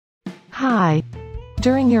Hi.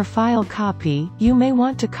 During your file copy, you may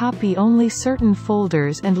want to copy only certain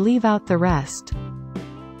folders and leave out the rest.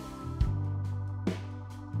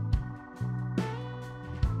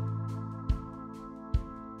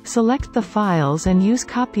 Select the files and use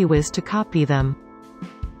Copywhiz to copy them.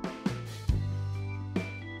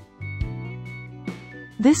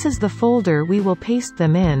 This is the folder we will paste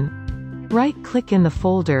them in. Right-click in the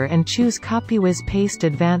folder and choose Copywhiz Paste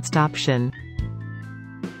Advanced option.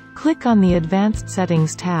 Click on the Advanced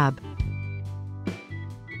Settings tab.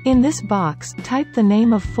 In this box, type the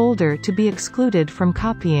name of folder to be excluded from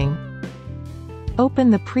copying.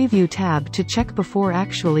 Open the Preview tab to check before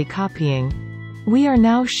actually copying. We are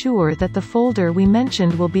now sure that the folder we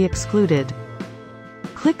mentioned will be excluded.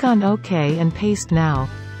 Click on OK and paste now.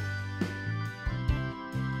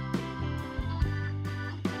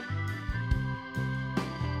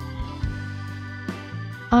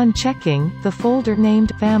 On checking, the folder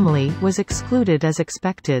named Family was excluded as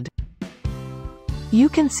expected. You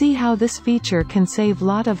can see how this feature can save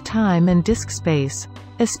lot of time and disk space,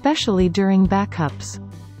 especially during backups.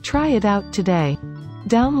 Try it out today.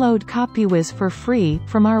 Download Copywhiz for free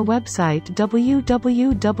from our website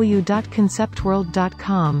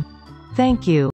www.conceptworld.com. Thank you.